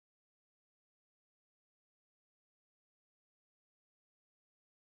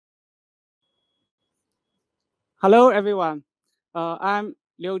Hello, everyone. I'm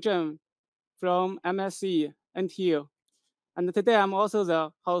Liu Zheng from MSc NTU, and today I'm also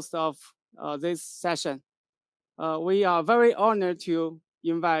the host of this session. We are very honored to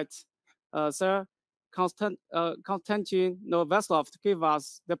invite Sir Konstantin Novoselov to give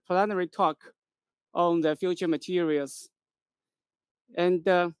us the plenary talk on the future materials. And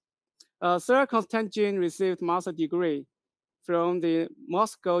Sir Konstantin received master's degree from the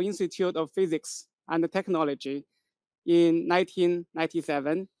Moscow Institute of Physics and Technology in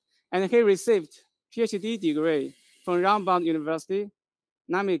 1997, and he received PhD degree from Rambam University,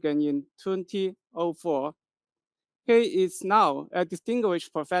 Nijmegen in 2004. He is now a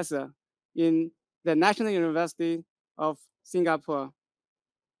distinguished professor in the National University of Singapore.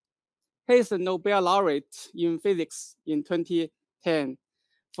 He is a Nobel laureate in physics in 2010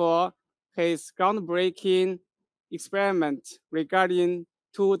 for his groundbreaking experiment regarding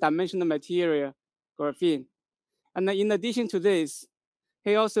two-dimensional material, graphene. And in addition to this,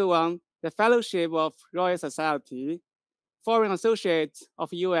 he also won the Fellowship of Royal Society, Foreign Associate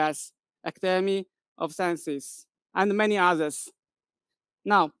of U.S. Academy of Sciences, and many others.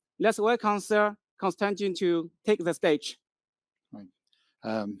 Now, let's welcome Sir Konstantin to take the stage.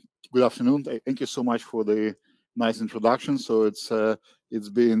 Good afternoon. Thank you so much for the nice introduction. So it's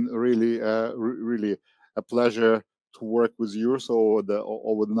been really really a pleasure to work with you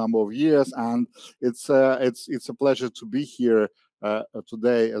over the number of years, and it's a pleasure to be here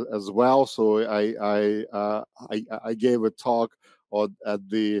today as well. So I gave a talk at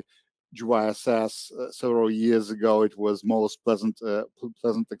the GYSS several years ago. It was most pleasant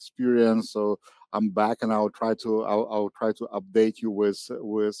experience. So I'm back, and I'll try to update you with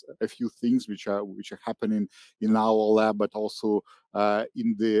a few things which are happening in our lab, but also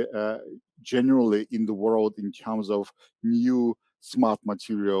in the generally in the world in terms of new smart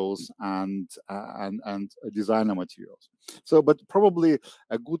materials and designer materials. So, but probably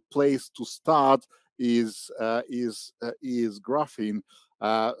a good place to start is graphene.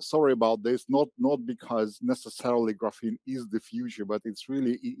 Sorry about this, not because necessarily graphene is the future, but it's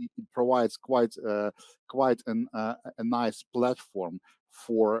really it provides quite a nice platform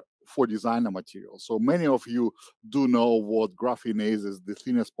for designer materials. So many of you do know what graphene is the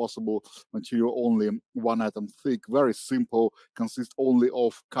thinnest possible material, only one atom thick, very simple, consists only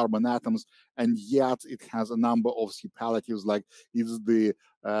of carbon atoms, and yet it has a number of superlatives, like it's the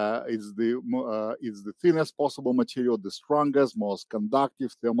thinnest possible material, the strongest, most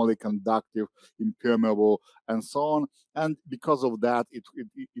conductive, thermally conductive, impermeable, and so on. And because of that, it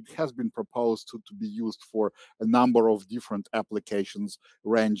has been proposed to be used for a number of different applications,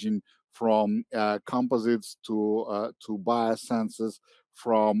 ranging from composites to biosensors,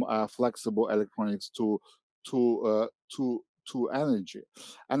 from flexible electronics to energy.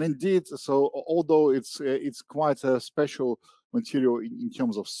 And indeed, so although it's quite a special material in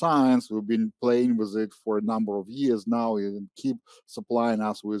terms of science, we've been playing with it for a number of years now and keep supplying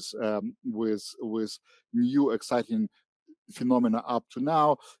us with new exciting phenomena up to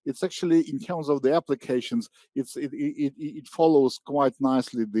now. It's actually, in terms of the applications, it follows quite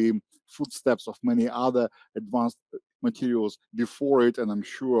nicely the footsteps of many other advanced materials before it, and I'm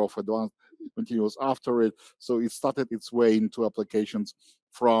sure of advanced materials after it. So it started its way into applications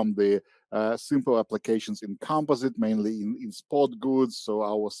from the simple applications in composite, mainly in sport goods. So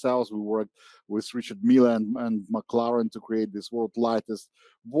ourselves, we worked with Richard Miller and McLaren to create this world's lightest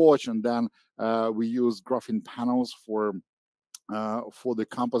watch, and then we used graphene panels for the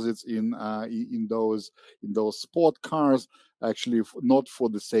composites in those sport cars, actually not for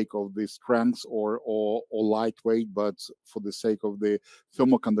the sake of the strength or lightweight, but for the sake of the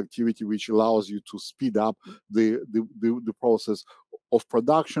thermal conductivity, which allows you to speed up the process of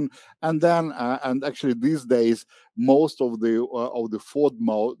production. And then and actually these days most of the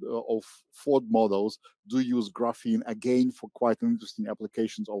Ford models do use graphene, again for quite interesting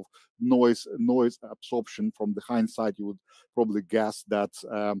applications of noise absorption. From the hindsight, you would probably guess that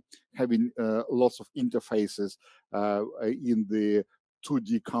having lots of interfaces in the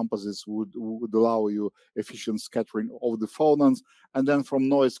 2D composites would allow you efficient scattering of the phonons. And then from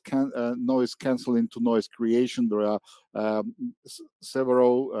noise canceling to noise creation, there are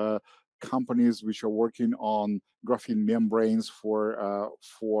several companies which are working on graphene membranes for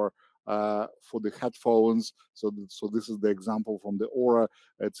the headphones. So this is the example from the Aura.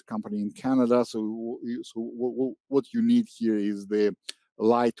 It's a company in Canada. So what you need here is the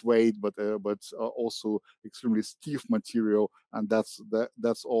lightweight but also extremely stiff material, and that's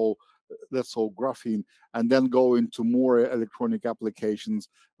all graphene. And then go into more electronic applications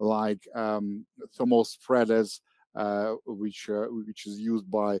like thermal spreaders, which is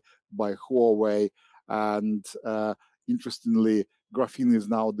used by Huawei, And interestingly, graphene is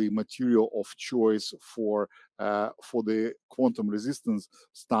now the material of choice for the quantum resistance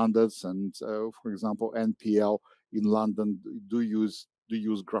standards. And for example, NPL in London do use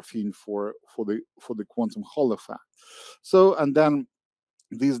graphene for the quantum Hall effect. So, and then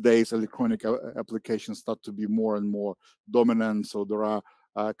these days electronic applications start to be more and more dominant. So there are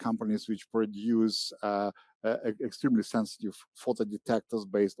companies which produce extremely sensitive photodetectors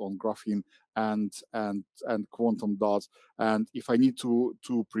based on graphene and quantum dots. And if I need to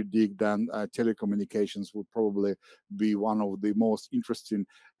predict, then telecommunications would probably be one of the most interesting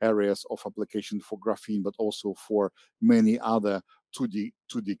areas of application for graphene, but also for many other 2D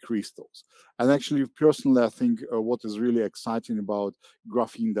crystals. And actually, personally, I think what is really exciting about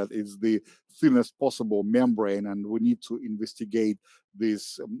graphene that is the thinnest possible membrane, and we need to investigate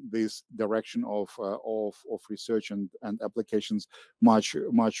this direction of research and applications much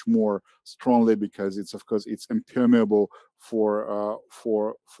more strongly, because it's, of course, it's impermeable for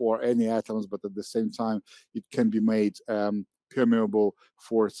any atoms, but at the same time it can be made permeable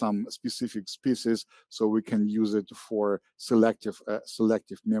for some specific species, so we can use it for selective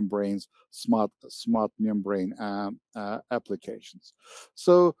membranes, smart membrane applications.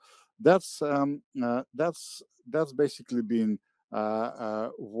 So that's basically been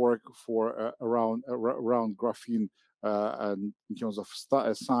work for around graphene and in terms of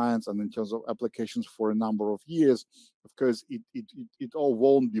science and in terms of applications for a number of years. Of course, it all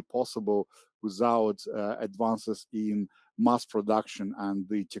won't be possible without advances in mass production and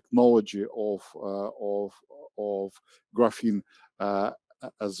the technology of graphene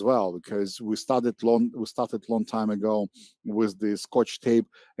as well, because we started long time ago with the Scotch tape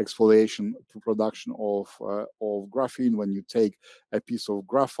exfoliation production of graphene. When you take a piece of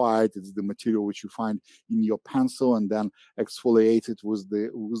graphite, it's the material which you find in your pencil, and then exfoliate it with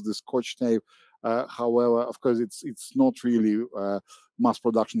the Scotch tape. However, of course, it's not really mass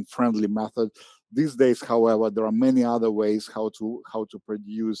production friendly method. These days, however, there are many other ways how to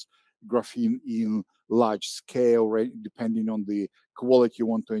produce graphene in large scale, right, depending on the quality you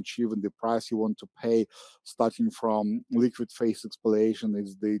want to achieve and the price you want to pay. Starting from liquid phase exfoliation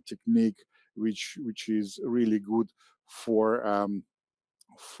is the technique which is really good for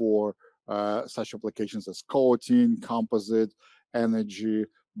such applications as coating, composite, energy,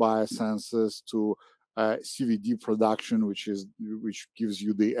 biosensors, to CVD production, which gives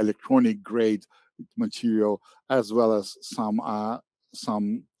you the electronic grade material, as well as some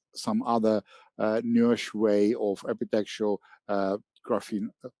other newish way of epitaxial graphene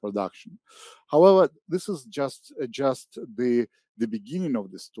production. However, this is just the beginning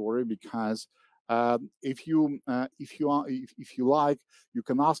of the story, because if you like, you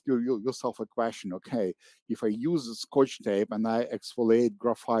can ask yourself a question. Okay, if I use Scotch tape and I exfoliate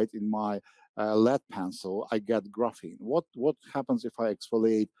graphite in my lead pencil, I get graphene. What happens if I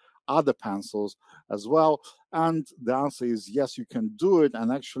exfoliate other pencils as well? And the answer is yes, you can do it.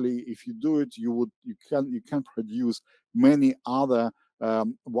 And actually, if you do it, you can produce many other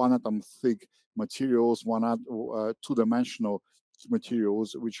one atom thick materials, two-dimensional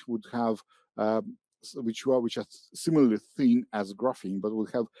materials, which would have which are similarly thin as graphene, but will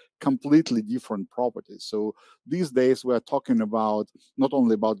have completely different properties. So these days we're talking about not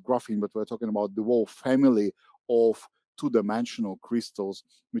only about graphene, but we're talking about the whole family of two-dimensional crystals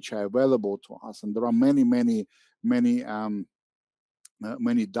which are available to us, and there are many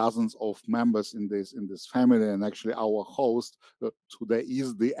dozens of members in this family. And actually, our host today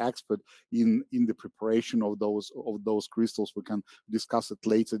is the expert in the preparation of those crystals. We can discuss it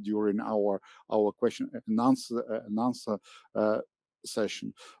later during our question and answer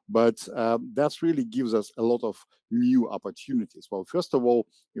session. But that really gives us a lot of new opportunities. Well, first of all,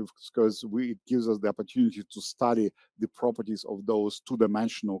 because it gives us the opportunity to study the properties of those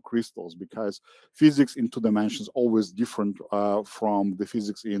two-dimensional crystals, because physics in two dimensions always different from the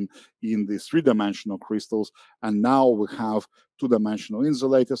physics in the three-dimensional crystals. And now we have two-dimensional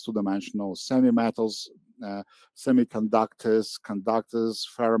insulators, two-dimensional semi-metals, semiconductors, conductors,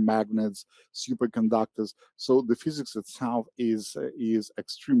 ferromagnets, superconductors. So the physics itself is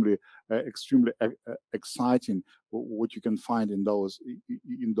extremely exciting, what you can find in those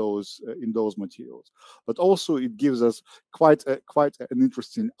materials. But also it gives us quite an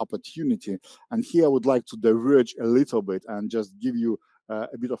interesting opportunity. And here I would like to diverge a little bit and just give you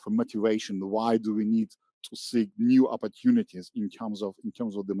a bit of a motivation. Why do we need to seek new opportunities in terms of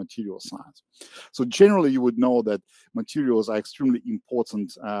the material science. So generally, you would know that materials are extremely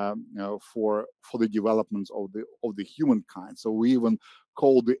important for the development of the humankind. So we even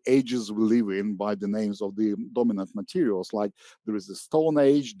call the ages we live in by the names of the dominant materials. Like there is the Stone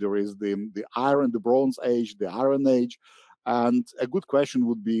Age, there is the Iron, the Bronze Age, the Iron Age. And a good question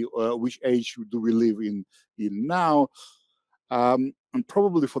would be, which age do we live in now? And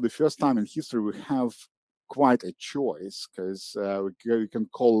probably for the first time in history, we have quite a choice, because we can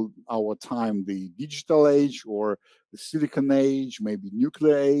call our time the digital age or the silicon age, maybe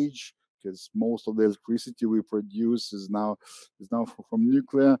nuclear age, because most of the electricity we produce is now from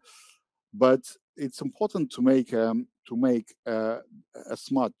nuclear. But it's important to make a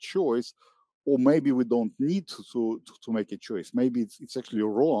smart choice, or maybe we don't need to make a choice. Maybe it's actually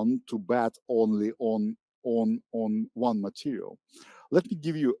wrong to bet only on one material. Let me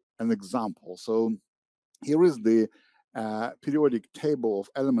give you an example. So here is the periodic table of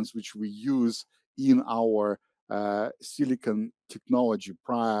elements which we use in our silicon technology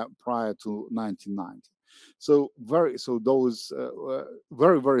prior to 1990. So those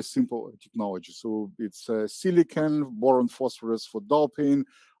very simple technology. So it's silicon, boron, phosphorus for doping,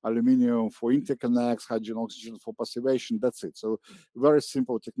 aluminum for interconnects, hydrogen, oxygen for passivation. That's it. So very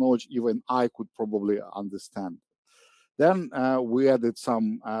simple technology. Even I could probably understand. Then we added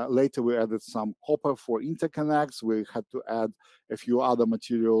some, later we added some copper for interconnects. We had to add a few other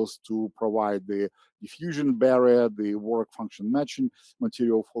materials to provide the diffusion barrier, the work function matching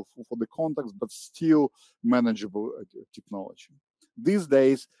material for the contacts, but still manageable technology. These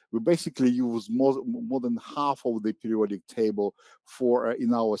days, we basically use more than half of the periodic table for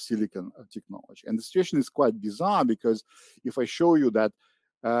in our silicon technology. And the situation is quite bizarre, because if I show you that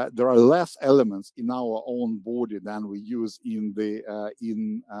there are less elements in our own body than we use in the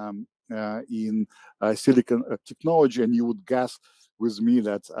silicon technology, and you would guess with me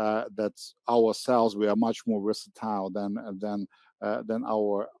that that our cells were much more versatile than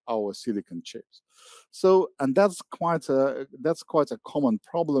our silicon chips. So, and that's quite a common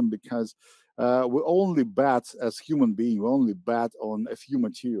problem, because we only bet, as human beings, we only bet on a few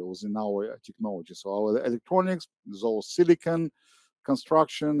materials in our technology. So our electronics is all silicon.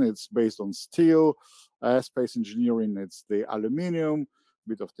 Construction, it's based on steel. Space engineering, it's the aluminum,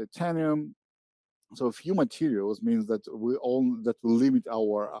 bit of titanium. So a few materials means that we limit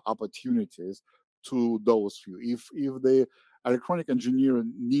our opportunities to those few. If the electronic engineer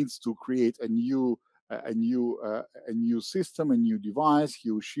needs to create a new system, a new device, he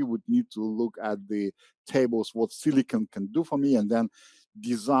or she would need to look at the tables, what silicon can do for me, and then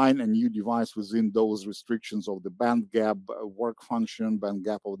design a new device within those restrictions of the band gap work function, band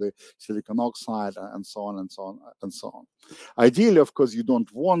gap of the silicon oxide, and so on and so on and so on. Ideally, of course, you don't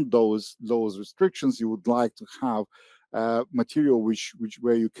want those restrictions. You would like to have material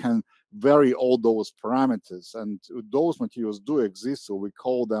where you can vary all those parameters, and those materials do exist. So we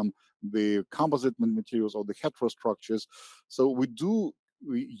call them the composite materials or the heterostructures. So we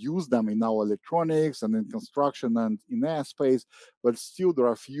use them in our electronics and in construction and in airspace, but still there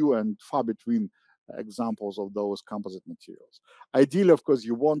are few and far between examples of those composite materials. Ideally, of course,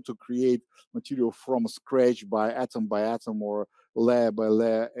 you want to create material from scratch by atom or layer by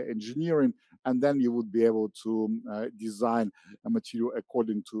layer engineering, and then you would be able to design a material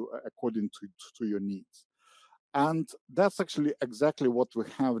according to your needs. And that's actually exactly what we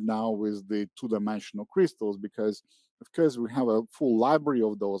have now with the two-dimensional crystals, because of course we have a full library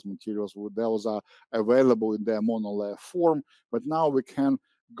of those materials. Those are available in their monolayer form, but now we can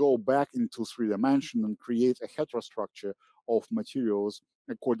go back into 3D and create a heterostructure of materials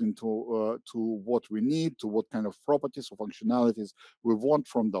according to what we need, to what kind of properties or functionalities we want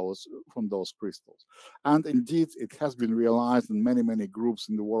from those crystals. And indeed, it has been realized, and many groups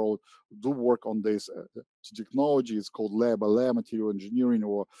in the world do work on this technology. It's called layer by layer material engineering,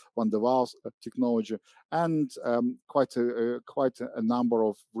 or Van der Waals technology, and quite a number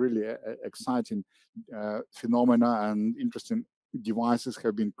of really exciting phenomena and interesting devices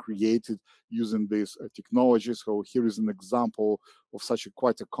have been created using this technology. So here is an example of such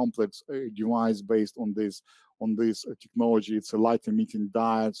quite a complex device based on this technology. It's a light emitting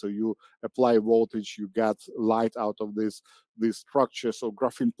diode. So you apply voltage, you get light out of this structure. So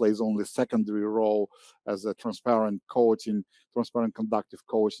graphene plays only secondary role as a transparent conductive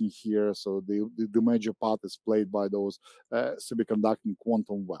coating here. So the major part is played by those semiconducting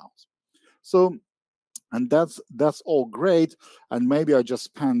quantum wells. So, and that's all great. And maybe I just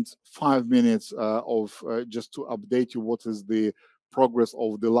spent 5 minutes of just to update you what is the progress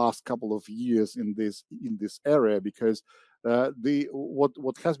of the last couple of years in this area, because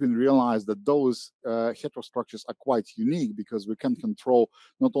What has been realized that those heterostructures are quite unique because we can control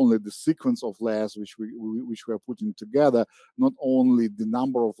not only the sequence of layers which we are putting together, not only the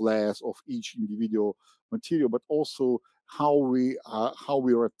number of layers of each individual material, but also how we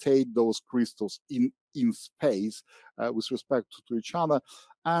rotate those crystals in space with respect to each other.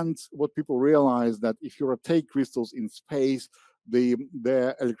 And what people realize that if you rotate crystals in space,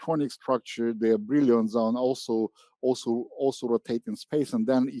 their electronic structure, their brilliant zone also rotate in space. And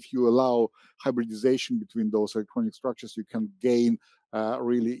then if you allow hybridization between those electronic structures, you can gain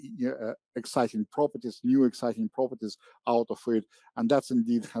really exciting properties, new exciting properties out of it. And that's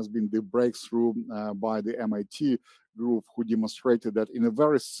indeed has been the breakthrough by the MIT group, who demonstrated that in a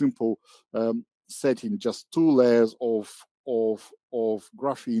very simple setting, just 2 layers of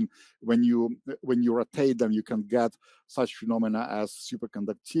graphene, when you rotate them, you can get such phenomena as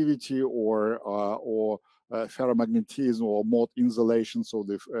superconductivity or ferromagnetism or mode insulation. So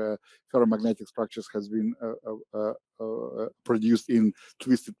the ferromagnetic structures has been produced in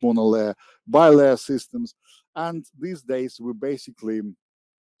twisted monolayer bilayer systems. And these days we basically,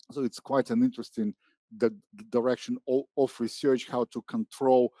 so it's quite an interesting the direction of research, how to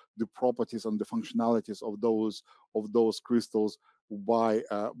control the properties and the functionalities of those crystals by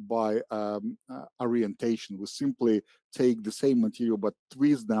orientation. We simply take the same material but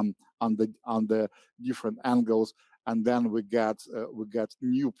twist them on the different angles, and then we get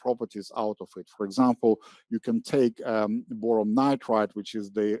new properties out of it. For example, you can take boron nitride, which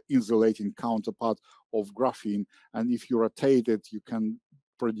is the insulating counterpart of graphene, and if you rotate it, you can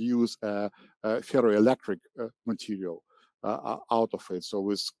produce a ferroelectric material out of it. So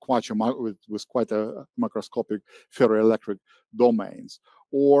with quite a macroscopic ferroelectric domains.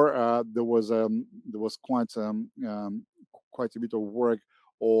 Or there was quite a bit of work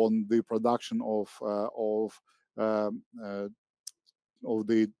on the production of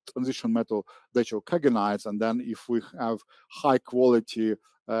the transition metal dichalcogenides, and then if we have high quality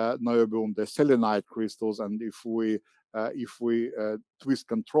niobium diselenide crystals, and if we twist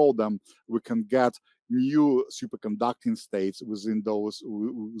control them, we can get new superconducting states within those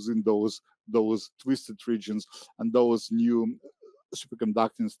twisted regions, and those new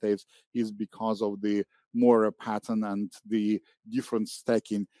superconducting states is because of the Moore pattern and the different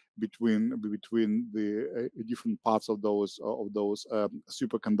stacking between the different parts of those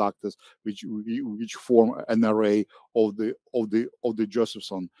superconductors, which form an array of the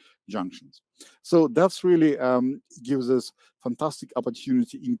Josephson junctions. So that's really gives us fantastic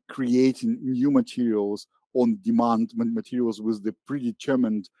opportunity in creating new materials on demand, materials with the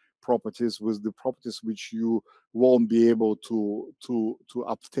predetermined properties, with the properties which you won't be able to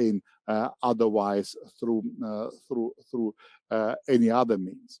obtain otherwise through any other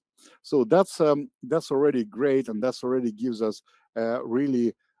means. So that's already great, and that's already gives us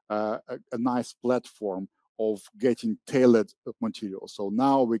really a nice platform of getting tailored materials. So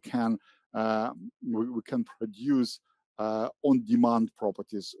now we can produce on-demand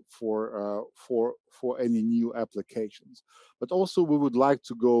properties for any new applications. But also we would like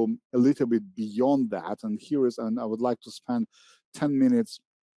to go a little bit beyond that, and I would like to spend 10 minutes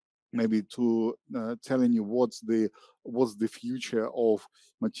maybe to telling you what's the future of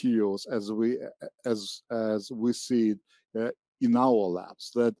materials as we see it in our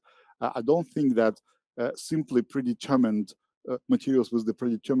labs. That I don't think that simply predetermined materials with the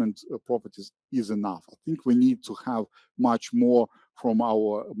predetermined properties is enough. I think we need to have much more from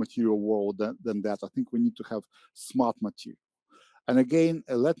our material world than that. I think we need to have smart material. And again,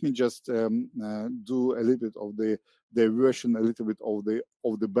 let me just do a little bit of the diversion, a little bit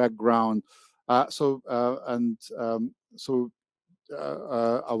of the background. I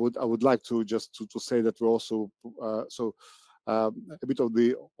would like to just to say that we also a bit of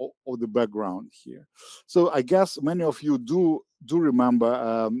the background here. So I guess many of you do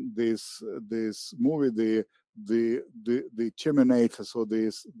remember this movie, the Terminator. So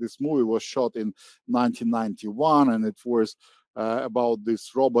this movie was shot in 1991, and it was about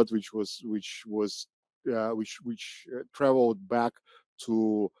this robot which traveled back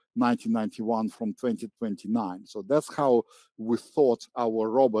to 1991 from 2029. So that's how we thought our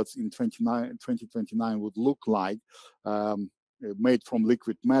robots in 2029 would look like, made from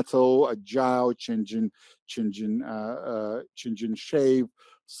liquid metal, agile, changing shape,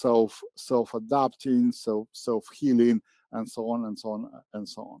 self-adapting, self-healing, and so on and so on and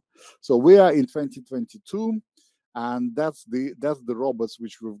so on. So we are in 2022. And that's the robots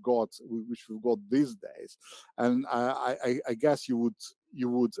which we've got these days. And I guess you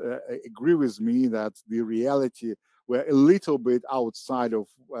would agree with me that the reality we're a little bit outside of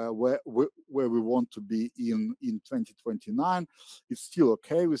where we want to be in 2029. It's still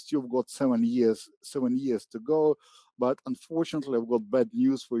okay. We still got 7 years to go, but unfortunately, I've got bad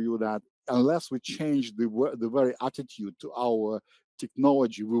news for you that unless we change the very attitude to our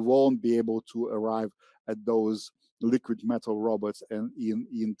technology, we won't be able to arrive at those liquid metal robots and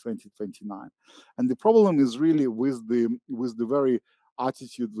in 2029. And the problem is really with the very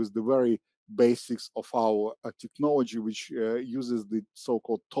attitude, with the very basics of our technology, which uses the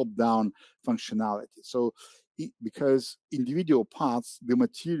so-called top-down functionality. So because individual parts, the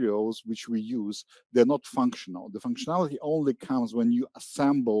materials which we use, they're not functional. The functionality only comes when you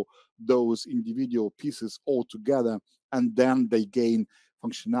assemble those individual pieces all together, and then they gain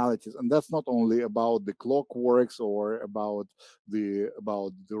functionalities. And that's not only about the clockworks or about the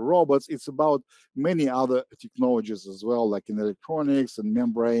robots. It's about many other technologies as well, like in electronics and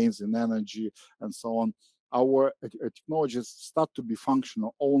membranes and energy and so on. Our technologies start to be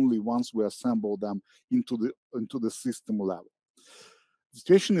functional only once we assemble them into the system level. The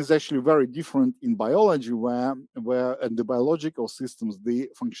situation is actually very different in biology, where in the biological systems, the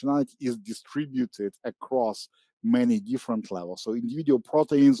functionality is distributed across many different levels. So individual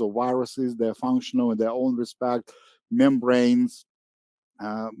proteins or viruses, they're functional in their own respect, membranes,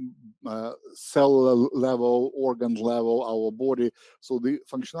 cellular level, organ level, our body. So the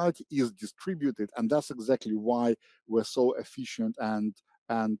functionality is distributed, and that's exactly why we're so efficient and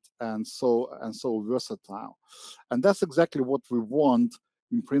so versatile. And that's exactly what we want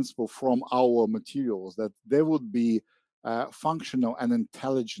in principle from our materials, that they would be functional and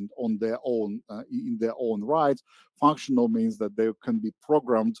intelligent on their own, in their own right. Functional means that they can be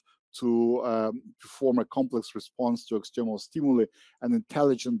programmed to perform a complex response to external stimuli, and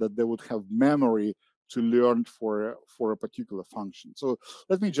intelligent that they would have memory to learn for a particular function. So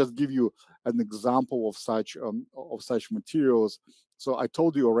let me just give you an example of such materials. So I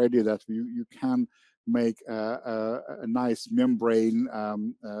told you already that you can make a nice membrane,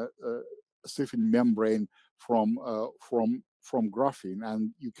 siphon membrane from graphene,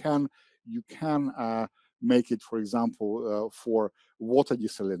 and you can make it, for example, for water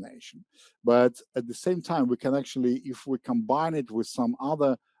desalination. But at the same time, we can actually, if we combine it with some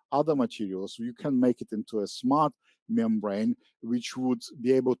other materials, you can make it into a smart membrane, which would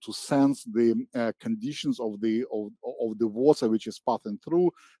be able to sense the conditions of the water which is passing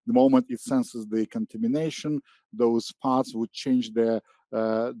through. The moment it senses the contamination, those parts would change their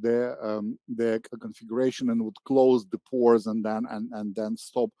configuration and would close the pores and then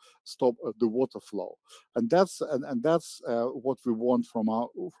stop the water flow. And that's what we want from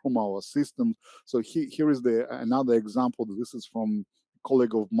our system. So here is another example. This is from a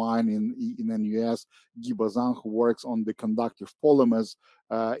colleague of mine in NUS, Guy, who works on the conductive polymers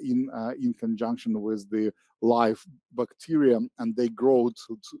in conjunction with the live bacteria, and they grow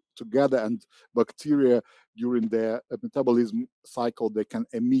together. And bacteria, during their metabolism cycle, they can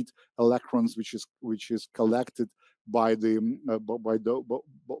emit electrons, which is collected by the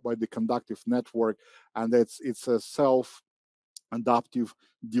conductive network, and it's a self-adaptive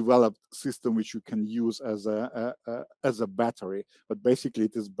developed system which you can use as a battery. But basically,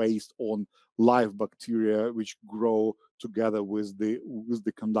 it is based on live bacteria which grow together with the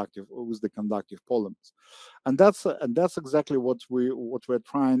conductive polymers, and that's exactly what we're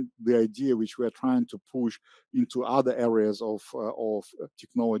trying, the idea which we're trying to push into other areas of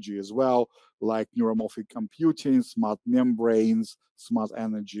technology as well, like neuromorphic computing, smart membranes, smart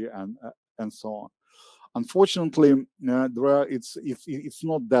energy, and so on. Unfortunately, it's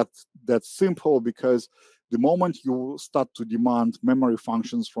not that simple, because the moment you start to demand memory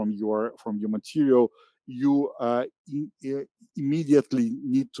functions from your material, you immediately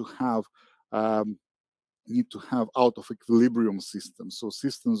need to have out of equilibrium systems. So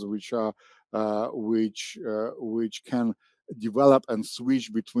systems which can develop and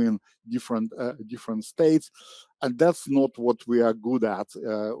switch between different states, and that's not what we are good at.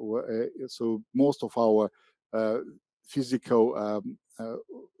 So most of our physical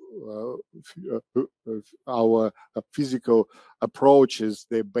physical approaches,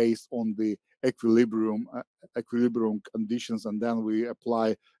 they're based on the equilibrium conditions, and then we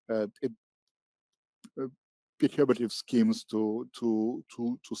apply perturbative schemes to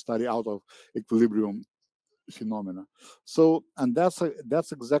study out of equilibrium phenomena. So, and that's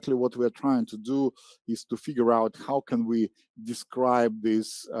exactly what we're trying to do, is to figure out how can we describe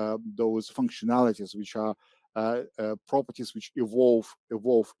those functionalities, which are properties which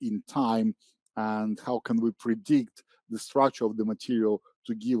evolve in time, and how can we predict the structure of the material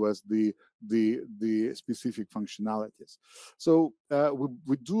to give us the specific functionalities. So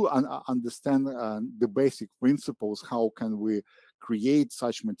we do understand the basic principles. How can we create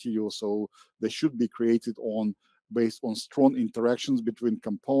such materials? So they should be created based on strong interactions between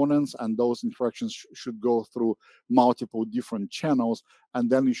components, and those interactions should go through multiple different channels, and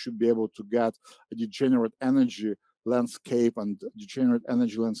then you should be able to get a degenerate energy landscape. And degenerate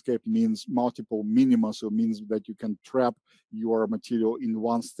energy landscape means multiple minima, so it means that you can trap your material in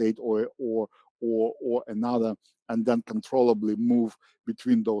one state or another, and then controllably move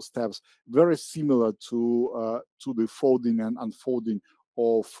between those steps. Very similar to the folding and unfolding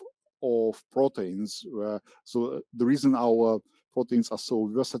of proteins. So the reason our proteins are so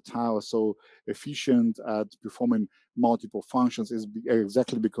versatile, so efficient at performing multiple functions is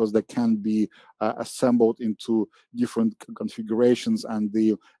exactly because they can be assembled into different configurations, and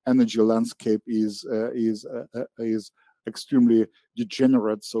the energy landscape is extremely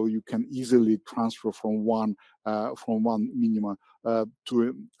degenerate, so you can easily transfer from one minima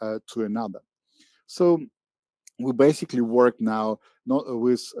to another. So we basically work now not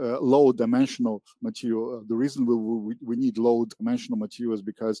with low dimensional material. The reason we need low dimensional materials,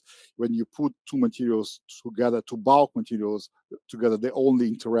 because when you put two materials together, two bulk materials together, they only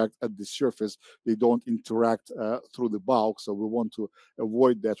interact at the surface. They don't interact through the bulk. So we want to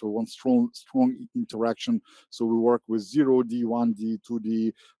avoid that. We want strong interaction. So we work with 0D, 1D,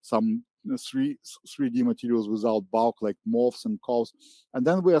 2D, some 3D materials without bulk, like MOFs and COFs, and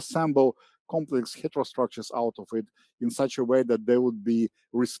then we assemble complex heterostructures out of it in such a way that they would be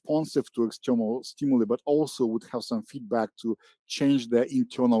responsive to external stimuli, but also would have some feedback to change their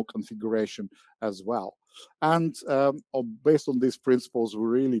internal configuration as well. And based on these principles, we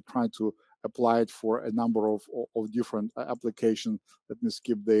really try to apply it for a number of different applications. Let me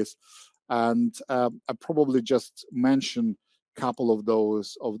skip this. And I probably just mention a couple of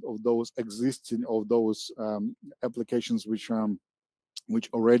those existing applications which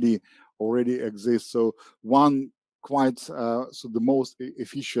already exist. So one so the most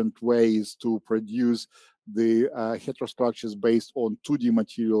efficient way is to produce the heterostructures based on 2D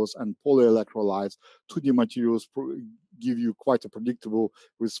materials and polyelectrolytes. 2D materials give you quite a predictable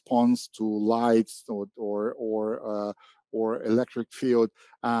response to lights or electric field,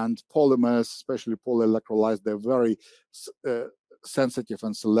 and polymers, especially polyelectrolytes, they're very sensitive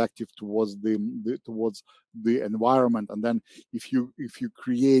and selective towards the environment. And then if you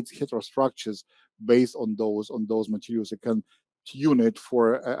create heterostructures based on those materials, you can tune it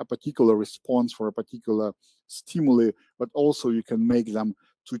for a particular response, for a particular stimuli, but also you can make them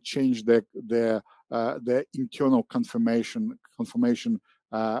to change their internal conformation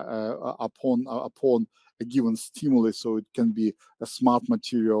upon a given stimuli. So it can be a smart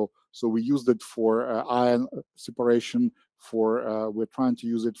material. So we used it for ion separation. We're trying to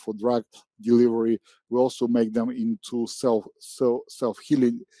use it for drug delivery. We also make them into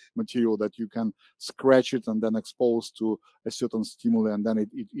self-healing material that you can scratch it and then expose to a certain stimuli, and then it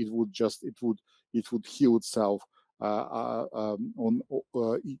would heal itself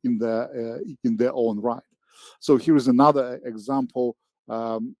in their own right. So here is another example.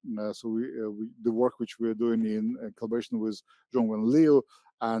 The work which we're doing in collaboration with Zhongwen Liu,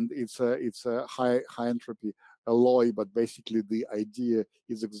 and it's a high entropy alloy, but basically the idea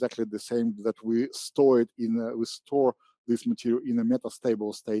is exactly the same, that we store this material in a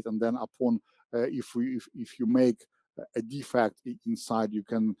metastable state, and then upon if you make a defect inside, you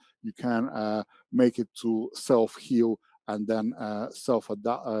can make it to self-heal and then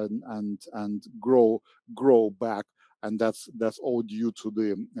self-adapt and grow back. And that's all due to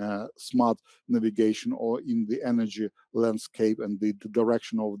the smart navigation or in the energy landscape and the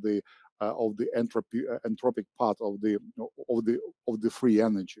direction of the entropic part of the free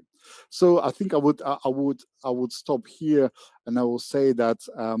energy. So I think I would stop here, and I will say that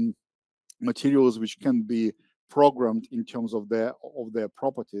materials which can be programmed in terms of their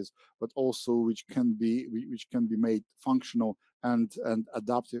properties, but also which can be made functional and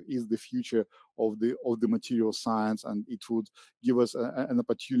adaptive is the future of the material science, and it would give us an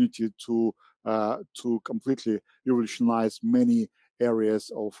opportunity to completely revolutionize many areas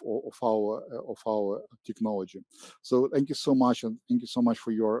of our technology. So thank you so much, and thank you so much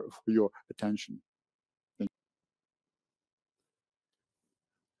for your attention.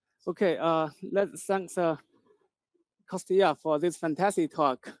 Okay, let's thank Kostya for this fantastic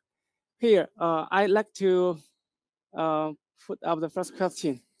talk. Here, I'd like to put up the first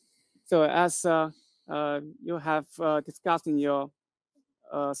question. So as you have discussed in your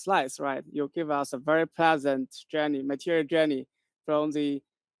slides, right? You give us a very pleasant material journey from the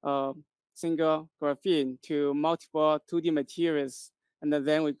single graphene to multiple 2D materials and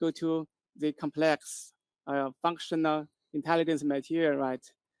then we go to the complex functional intelligence material, right?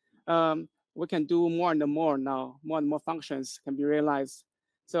 We can do more and more now. More and more functions can be realized.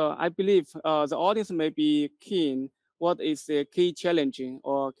 So I believe the audience may be keen. What is the key challenging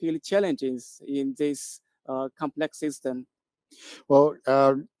or key challenges in this complex system? Well,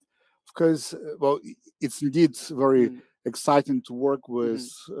 because well, it's indeed very Mm. exciting to work with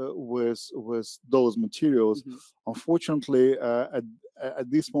those materials. Unfortunately, at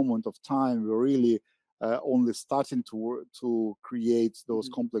this moment of time, we're really only starting to create those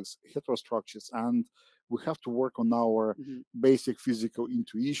complex heterostructures, and we have to work on our basic physical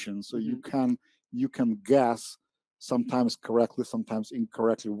intuition. So you can guess, sometimes correctly, sometimes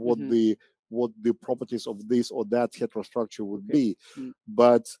incorrectly, what the properties of this or that heterostructure would be.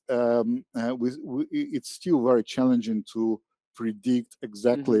 But it's still very challenging to predict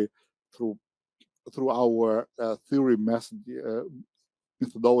exactly through our theory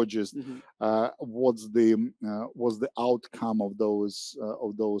methodologies what's the outcome of those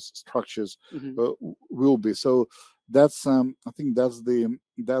structures will be. So that's I think that's the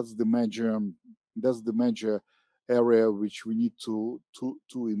major area which we need to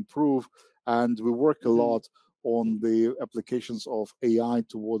improve, and we work a lot on the applications of AI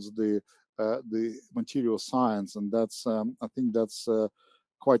towards the material science, and that's I think that's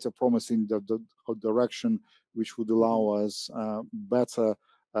quite a promising direction, which would allow us better,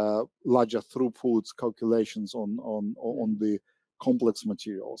 larger throughput calculations on the complex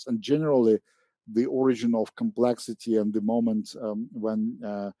materials. And generally, the origin of complexity and the moment when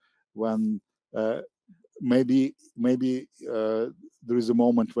maybe there is a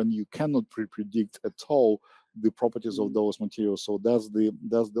moment when you cannot predict at all the properties of those materials. So that's the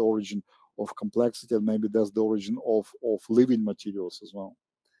origin of complexity, and maybe that's the origin of living materials as well.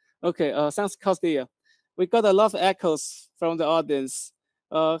 Okay, thanks, Kostia. We got a lot of echoes from the audience.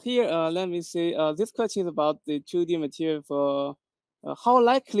 Here, let me see. This question is about the 2D material. For how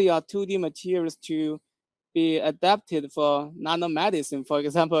likely are 2D materials to be adapted for nanomedicine, for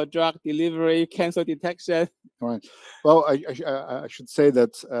example, drug delivery, cancer detection? All right. Well, I should say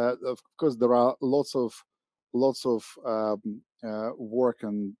that of course there are lots of work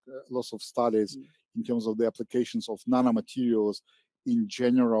and lots of studies in terms of the applications of nanomaterials in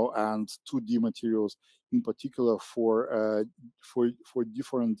general and 2D materials in particular for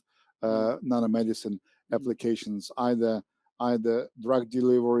different nanomedicine applications, either drug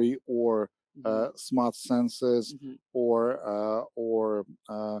delivery or smart sensors or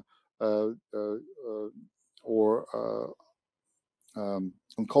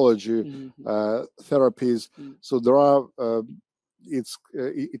oncology therapies. So there are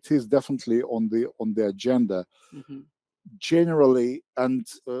it is definitely on the agenda. Generally, and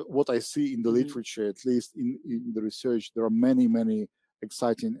what I see in the literature, at least in the research, there are many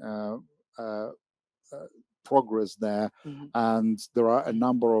exciting progress there, and there are a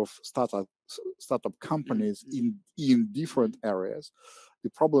number of startup companies in different areas. The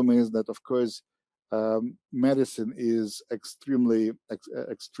problem is that, of course, medicine is extremely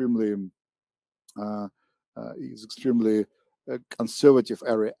conservative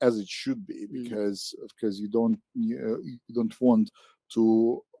area, as it should be, because you don't want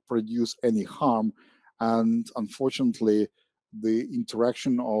to produce any harm, and unfortunately, the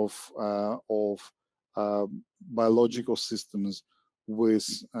interaction of biological systems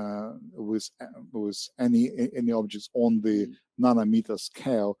with any objects on the nanometer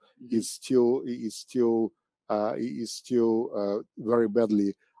scale is still very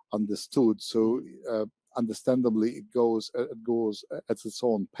badly understood. So understandably, it goes at its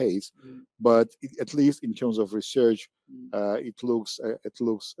own pace, but at least in terms of research, it looks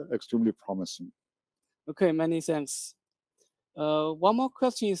extremely promising. Okay, many thanks. One more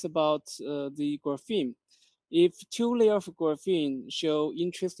question is about the graphene. If 2 layers of graphene show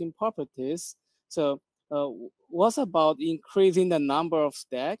interesting properties, so what's about increasing the number of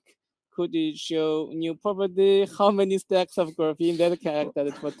stacks? Could it show new property? How many stacks of graphene that can act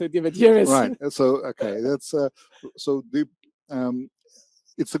as for 2D materials? Right. So okay, that's so the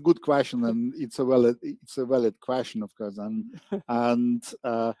it's a good question, and it's a valid question, of course, and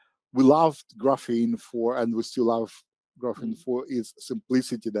we loved graphene for, and we still love graphene for its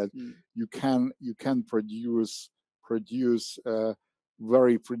simplicity, that you can produce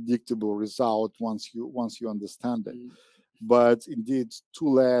very predictable result once you understand it. But indeed, 2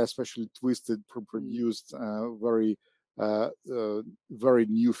 layers, especially twisted, produced very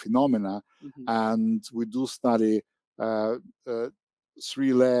new phenomena, and we do study 3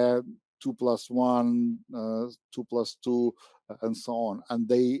 layer, 2+1, 2+2, and so on, and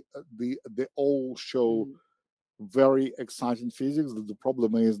they all show very exciting physics. The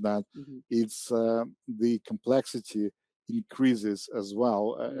problem is that it's the complexity increases as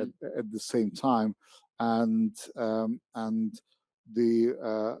well at the same time, and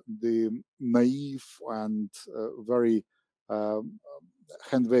the naive and very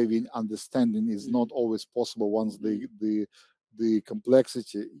hand waving understanding is not always possible once the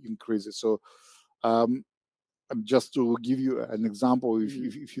complexity increases. So just to give you an example, if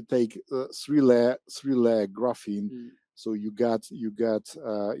you take three-layer graphene, so you get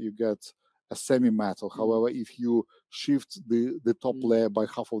a semi-metal. However, if you shift the top layer by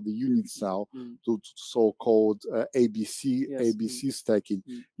half of the unit cell to so-called ABC stacking,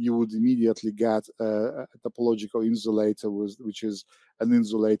 you would immediately get a topological insulator which is an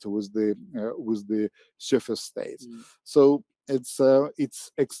insulator with the surface states. So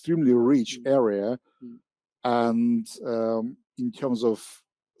it's extremely rich area. And in terms of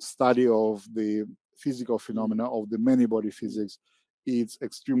study of the physical phenomena of the many-body physics, it's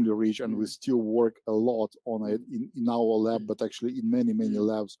extremely rich, and we still work a lot on it in our lab, but actually in many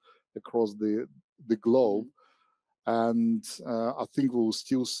labs across the globe. And I think we'll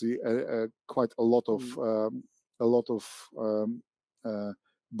still see quite a lot of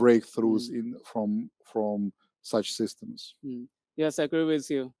breakthroughs from such systems. Yes, I agree with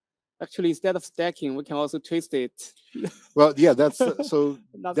you. Actually, instead of stacking, we can also twist it. Well, yeah, that's so.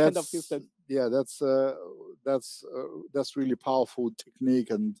 That that's kind of system. Yeah, that's really powerful technique,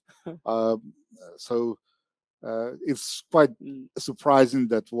 and so it's quite surprising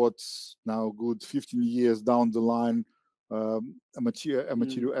that what's now good 15 years down the line, a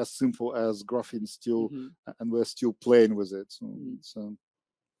material as simple as graphene still, and we're still playing with it. So,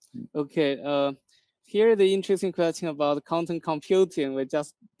 okay. Here the interesting question about quantum computing we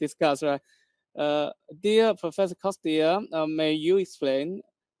just discussed, right? Dear Professor Kostia, may you explain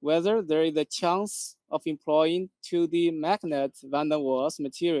whether there is a chance of employing 2D magnet van der Waals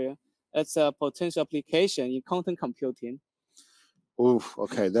material as a potential application in quantum computing? Oh,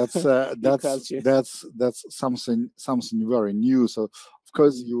 okay, that's something very new. So of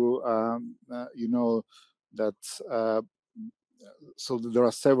course you know that so there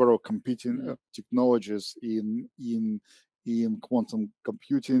are several competing technologies in quantum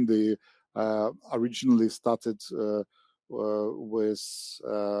computing. They originally started with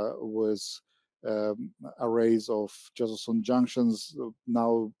arrays of Josephson junctions,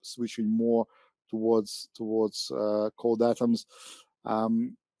 now switching more towards cold atoms,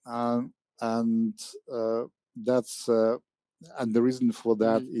 and that's and the reason for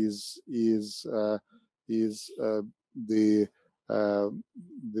that is the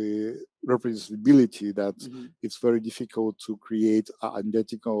reproducibility, that it's very difficult to create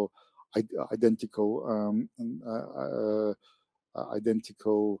identical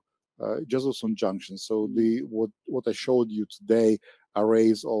Josephson junctions. So what I showed you today,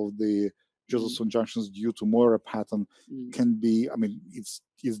 arrays of the Josephson junctions due to Moira pattern, can be, I mean, it's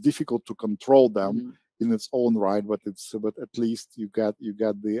difficult to control them in its own right, but at least you got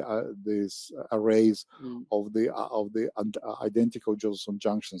these arrays of the identical Josephson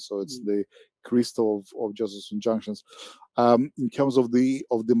junctions. So it's the crystal of Josephson junctions. In terms of the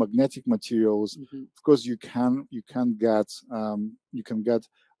magnetic materials, of course you can get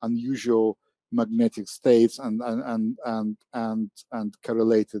unusual magnetic states and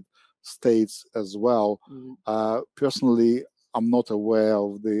correlated states as well. Personally, I'm not aware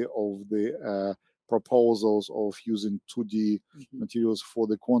of the proposals of using 2D materials for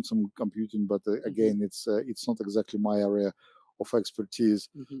the quantum computing, but again, it's not exactly my area of expertise.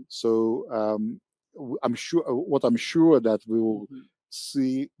 So I'm sure that we will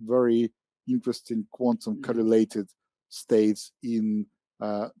see very interesting quantum correlated states in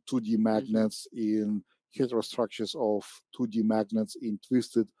 2D magnets, in heterostructures of 2D magnets, in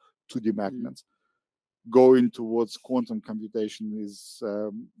twisted 2D magnets. Going towards quantum computation is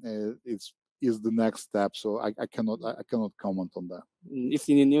the next step. So I cannot comment on that. It's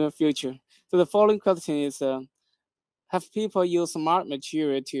in the near future. So the following question is: have people used smart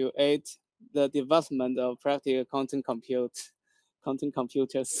material to aid the development of practical quantum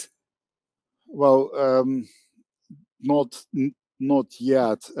computers? Well, not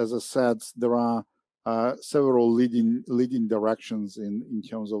yet. As I said, there are several leading directions in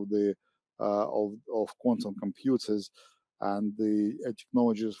terms of the of quantum computers and the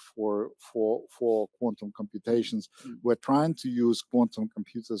technologies for quantum computations. We're trying to use quantum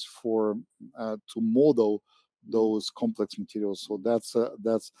computers for to model those complex materials. So that's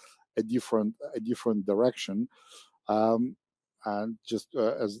a different direction. And just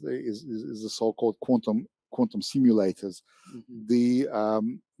as is the so-called quantum simulators.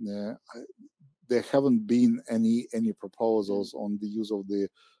 there haven't been any proposals on the use of the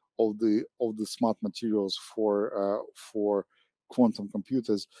smart materials for quantum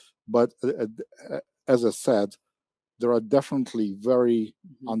computers. But as I said, there are definitely very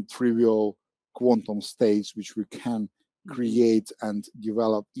untrivial quantum states which we can create and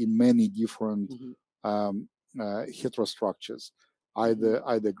develop in many different heterostructures,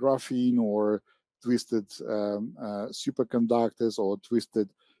 either graphene or twisted superconductors or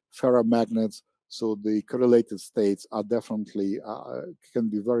twisted ferromagnets. So the correlated states are definitely can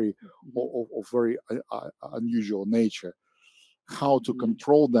be very of very unusual nature. How to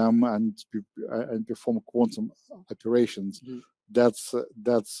control them and perform quantum operations, that's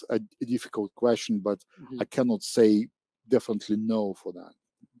a difficult question, but I cannot say definitely no for that.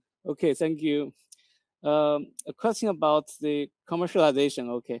 Okay, thank you. A question about the commercialization.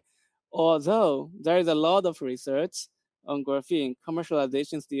 Okay, although there is a lot of research on graphene,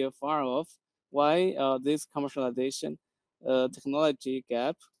 commercialization is still far off. Why this commercialization technology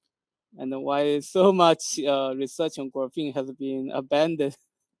gap, and why so much research on graphene has been abandoned?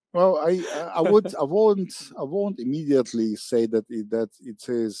 Well, I won't immediately say that it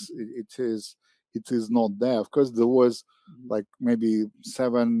is not there. Of course, there was like maybe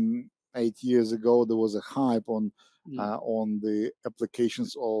 7-8 years ago there was a hype on the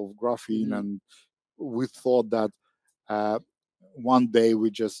applications of graphene, and we thought that one day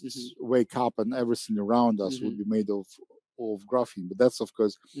we just wake up and everything around us would be made of graphene. But that's of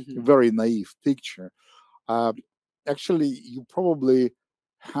course a very naive picture. Actually, you probably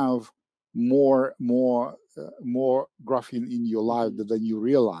have more graphene in your life than you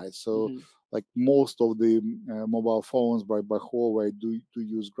realize. So, like most of the mobile phones by Huawei do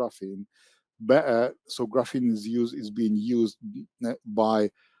use graphene. So graphene is being used by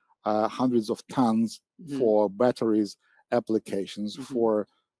hundreds of tons for batteries applications, for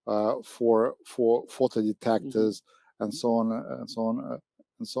photo detectors, and so on and so on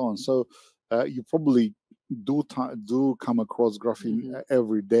and so on. So you probably do come across graphene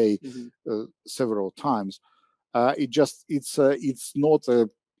every day, several times. It's not a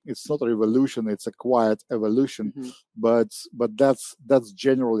revolution; it's a quiet evolution. But that's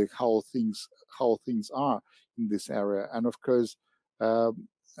generally how things are in this area. And of course, what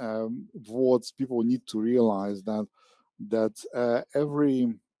people need to realize that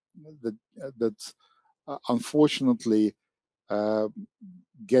unfortunately,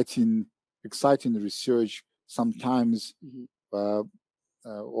 getting exciting research sometimes, or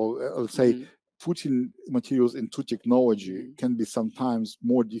let's say, putting materials into technology can be sometimes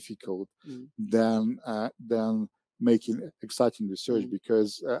more difficult than making exciting research,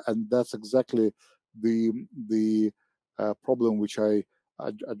 because and that's exactly the problem which I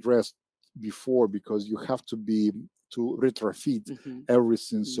addressed before, because you have to retrofit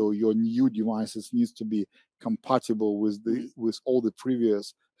everything, so your new devices needs to be compatible with with all the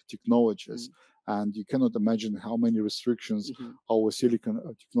previous technologies. And you cannot imagine how many restrictions our silicon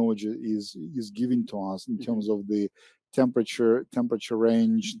technology is giving to us in terms of the temperature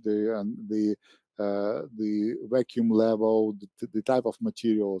range, the vacuum level, the type of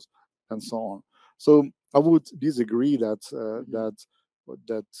materials, and so on. So I would disagree that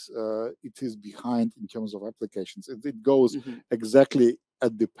it is behind in terms of applications. It goes exactly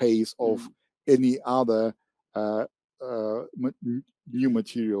at the pace of any other new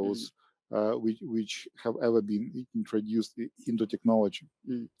materials which have ever been introduced into technology.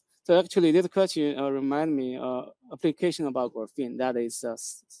 So actually, this question remind me application about graphene, that is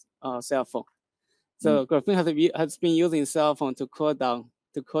cell phone. So graphene has been used in cell phone to cool down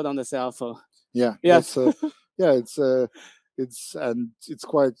the cell phone. Yeah. Yes. It's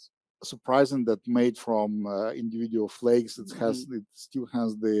quite surprising that made from individual flakes, it still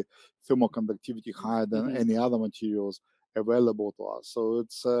has the thermal conductivity higher than any other materials available to us. So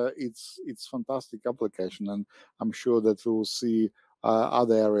it's fantastic application, and I'm sure that we will see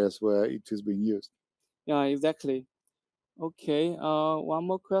other areas where it is being used. Yeah, exactly. Okay. One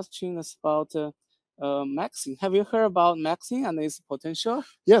more question is about MXene. Have you heard about MXene and its potential?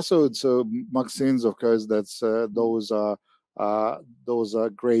 Yeah. So MXenes, of course, that's those are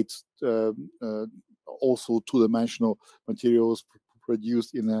great, also two-dimensional materials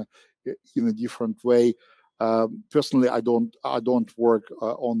produced in a different way. Personally, I don't work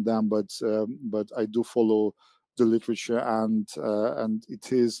on them, but I do follow the literature, and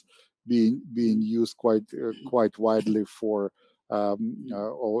it is being used quite widely for,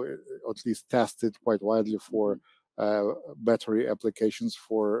 or at least tested quite widely for battery applications,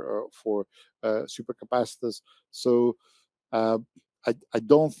 for supercapacitors. So I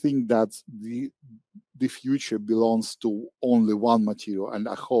don't think that the future belongs to only one material, and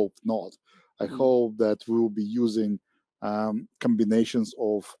I hope not. I hope that we will be using combinations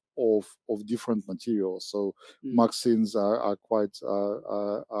of different materials. So MUXINs are quite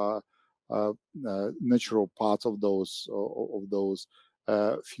natural part of those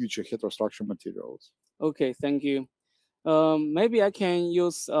future heterostructure materials. Okay, thank you. Maybe I can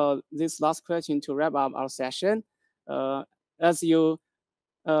use this last question to wrap up our session. As you,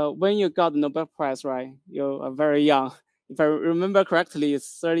 when you got the Nobel Prize, right? You are very young. If I remember correctly,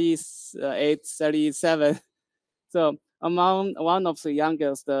 it's 38, 37. So among one of the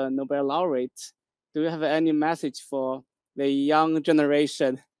youngest Nobel laureates, do you have any message for the young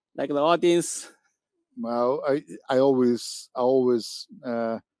generation, like the audience? Well, I always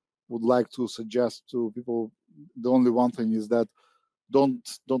would like to suggest to people, the only one thing is that don't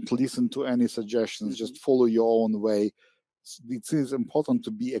listen to any suggestions. Just follow your own way. It is important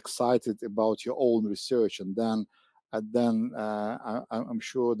to be excited about your own research, and then I'm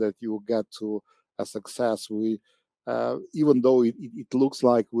sure that you will get to a success. Even though it looks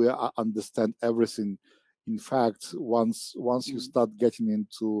like we understand everything, in fact, once you start getting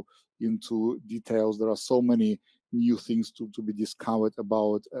into details, there are so many new things to be discovered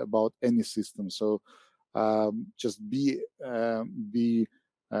about any system. So just be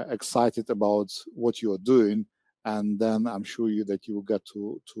excited about what you are doing, and then I'm sure that you will get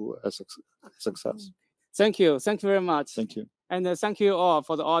to a success. Thank you very much. Thank you, and thank you all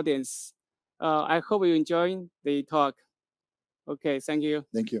for the audience. I hope you enjoyed the talk. Okay, thank you.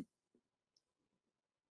 Thank you.